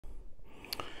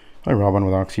Hi, Robin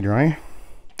with Oxy-Dry,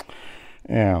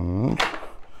 and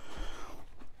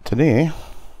today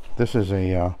this is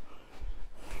a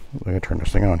let me turn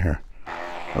this thing on here.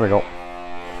 There we go.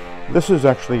 This is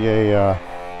actually a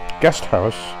guest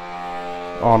house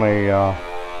on a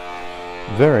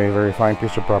very fine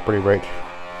piece of property right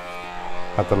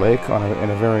at the lake in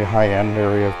a very high-end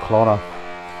area of Kelowna,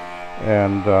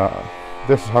 and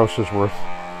this house is worth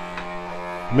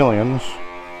millions.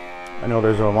 I know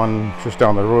there's one just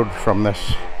down the road from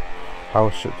this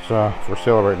house. It's for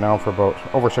sale right now for about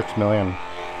over $6 million,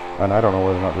 and I don't know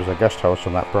whether or not there's a guest house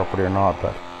on that property or not,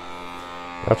 but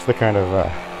that's the kind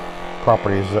of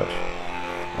properties that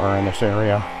are in this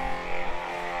area.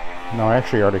 Now, I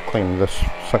actually already cleaned this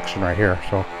section right here,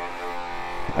 so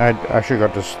I actually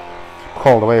got this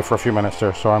called away for a few minutes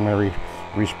there, so I'm going to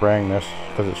respraying this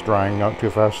because it's drying out too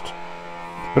fast.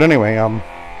 But anyway,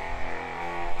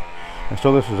 and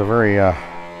so this is a very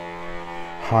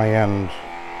high-end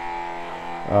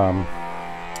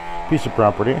piece of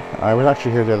property. I was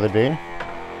actually here the other day,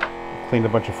 cleaned a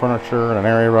bunch of furniture and an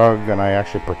area rug, and I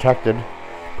actually put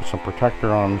some protector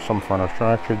on some furniture.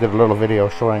 I actually did a little video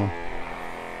showing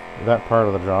that part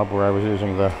of the job where I was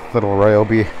using the little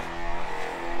Ryobi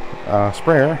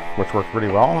sprayer, which worked pretty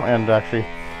well. And actually,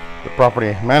 the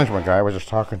property management guy, I was just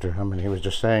talking to him, and he was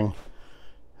just saying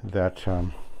that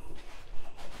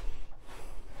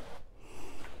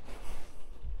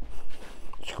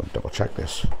just going to double check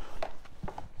this.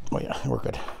 Oh yeah, we're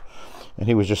good. And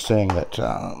he was just saying that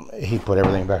he put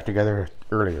everything back together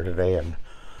earlier today, and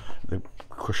the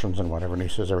cushions and whatever, and he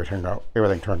says everything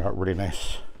turned out really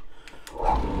nice.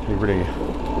 He really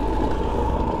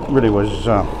was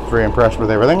very impressed with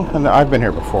everything, and I've been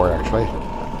here before actually.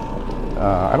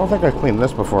 I don't think I cleaned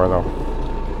this before though.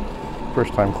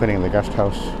 First time cleaning the guest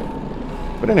house.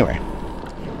 But anyway,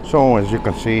 so as you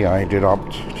can see, I did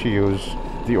opt to use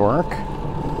the Oreck.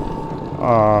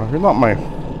 Not my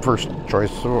first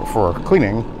choice for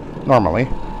cleaning normally,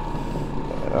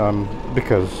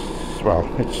 because, well,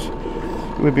 it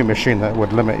would be a machine that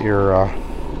would limit your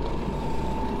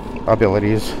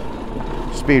abilities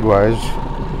speed-wise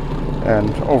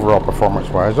and overall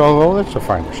performance-wise, although it's a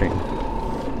fine machine.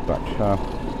 But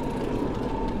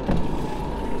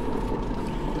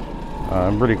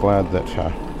I'm really glad that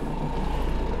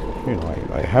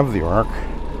I have the Oreck,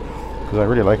 because I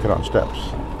really like it on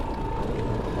steps.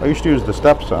 I used to use the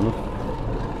step son,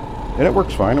 and it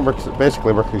works fine.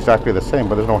 Basically works exactly the same,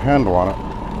 but there's no handle on it.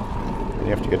 And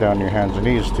you have to get down on your hands and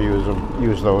knees to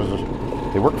use those.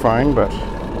 They work fine, but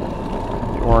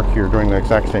the Oreck, you're doing the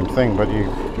exact same thing, but you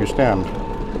stand.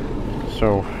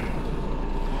 So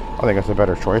I think that's a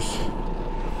better choice.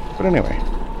 But anyway,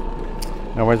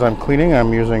 now as I'm cleaning,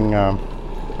 I'm using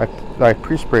I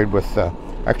pre-sprayed with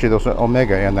actually those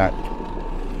Omega in that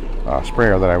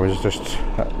sprayer that I was just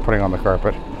putting on the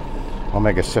carpet,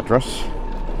 Omega Citrus,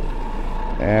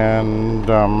 and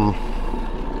I'm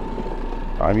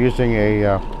using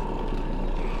a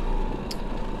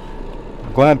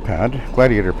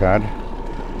Gladiator pad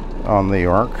on the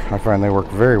Oreck. I find they work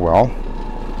very well,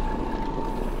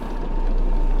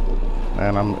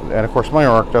 and of course my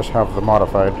Oreck does have the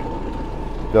modified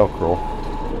Velcro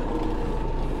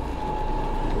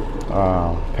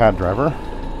pad driver.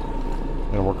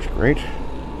 It works great.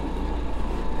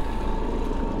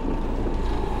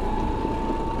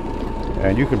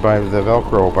 And you can buy the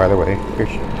Velcro, by the way,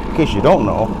 in case you don't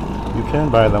know, you can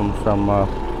buy them from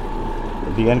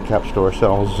the end cap store.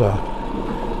 Sells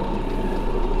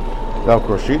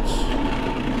Velcro sheets.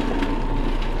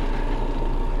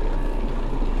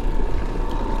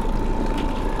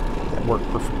 That work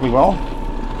perfectly well.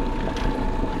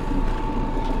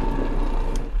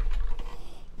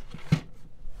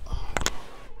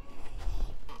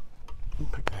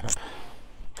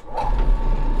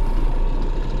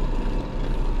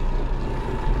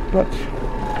 But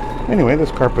anyway,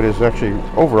 this carpet is actually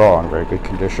overall in very good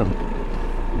condition.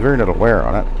 Very little wear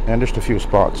on it, and just a few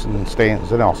spots and stains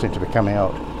that all seem to be coming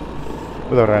out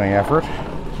without any effort.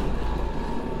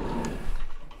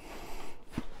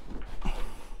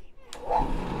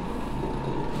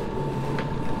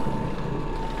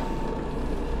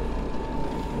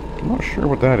 I'm not sure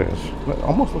what that is. It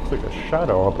almost looks like a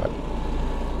shadow, but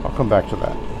I'll come back to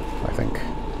that, I think.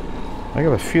 I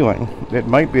have a feeling it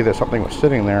might be that something was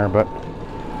sitting there, but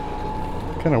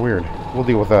kind of weird. We'll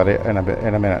deal with that in a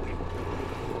minute.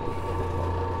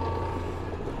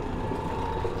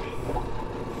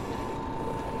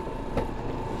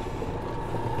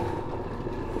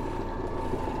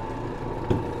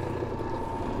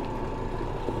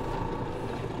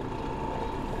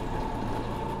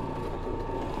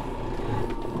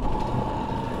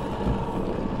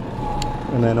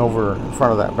 And then over in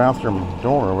front of that bathroom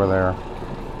door over there,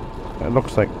 it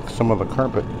looks like some of the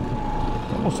carpet,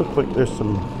 it almost looks like there's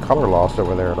some color loss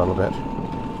over there a little bit.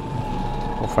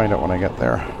 We'll find out when I get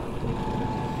there.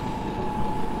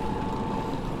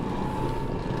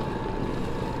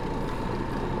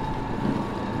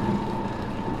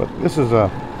 But this is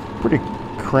a pretty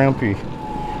crampy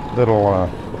little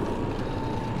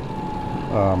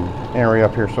area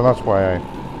up here, so that's why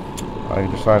I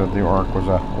decided the Oreck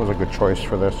was a good choice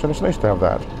for this, and it's nice to have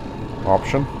that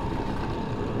option.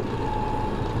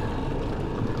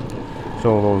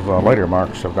 So those lighter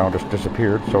marks have now just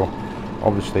disappeared. So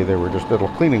obviously they were just little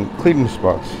cleaning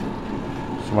spots.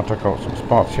 Someone took out some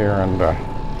spots here, and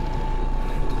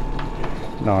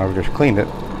now I've just cleaned it,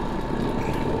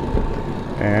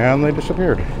 and they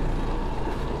disappeared.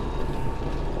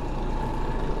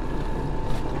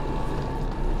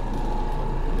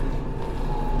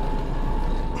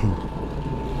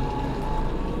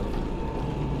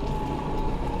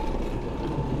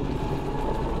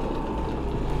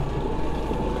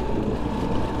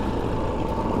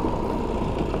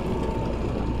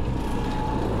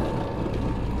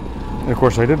 And of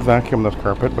course, I did vacuum this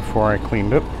carpet before I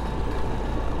cleaned it.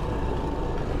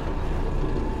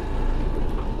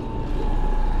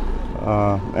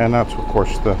 And that's, of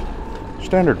course, the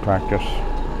standard practice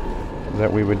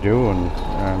that we would do in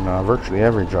virtually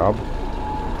every job.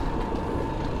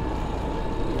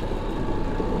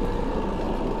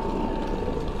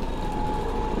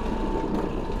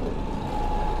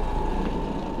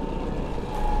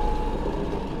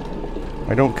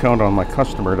 I don't count on my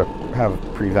customer to have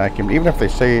pre-vacuumed, even if they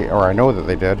say, or I know that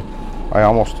they did.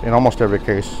 In almost every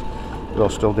case, they'll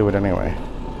still do it anyway,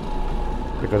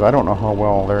 because I don't know how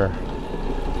well their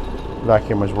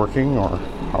vacuum is working, or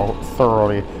how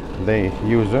thoroughly they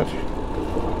use it,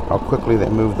 how quickly they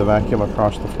move the vacuum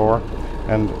across the floor.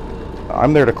 And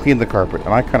I'm there to clean the carpet,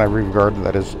 and I kind of regard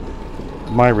that as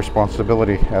my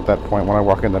responsibility at that point. When I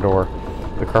walk in the door,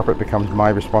 the carpet becomes my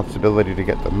responsibility to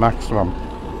get the maximum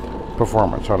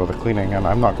performance out of the cleaning, and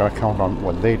I'm not going to count on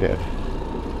what they did.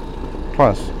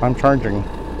 Plus, I'm charging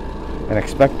and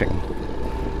expecting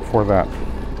for that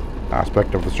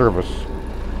aspect of the service.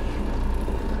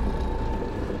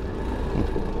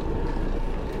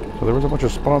 So there was a bunch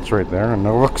of spots right there, and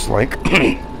it looks like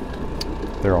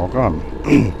they're all gone.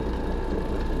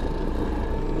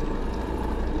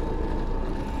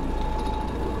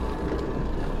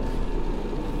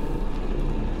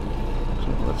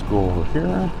 So let's go over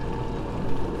here.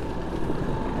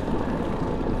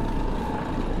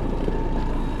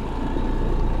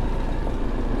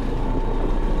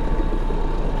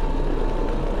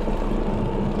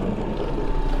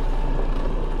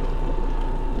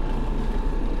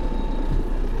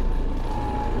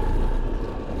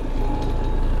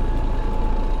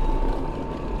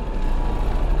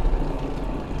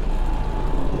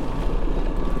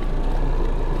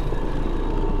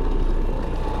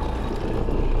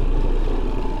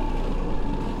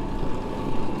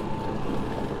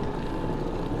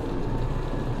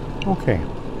 Okay,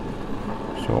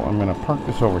 so I'm going to park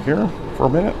this over here for a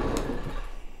minute.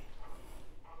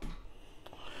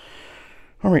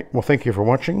 All right, well, thank you for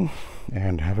watching,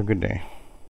 and have a good day.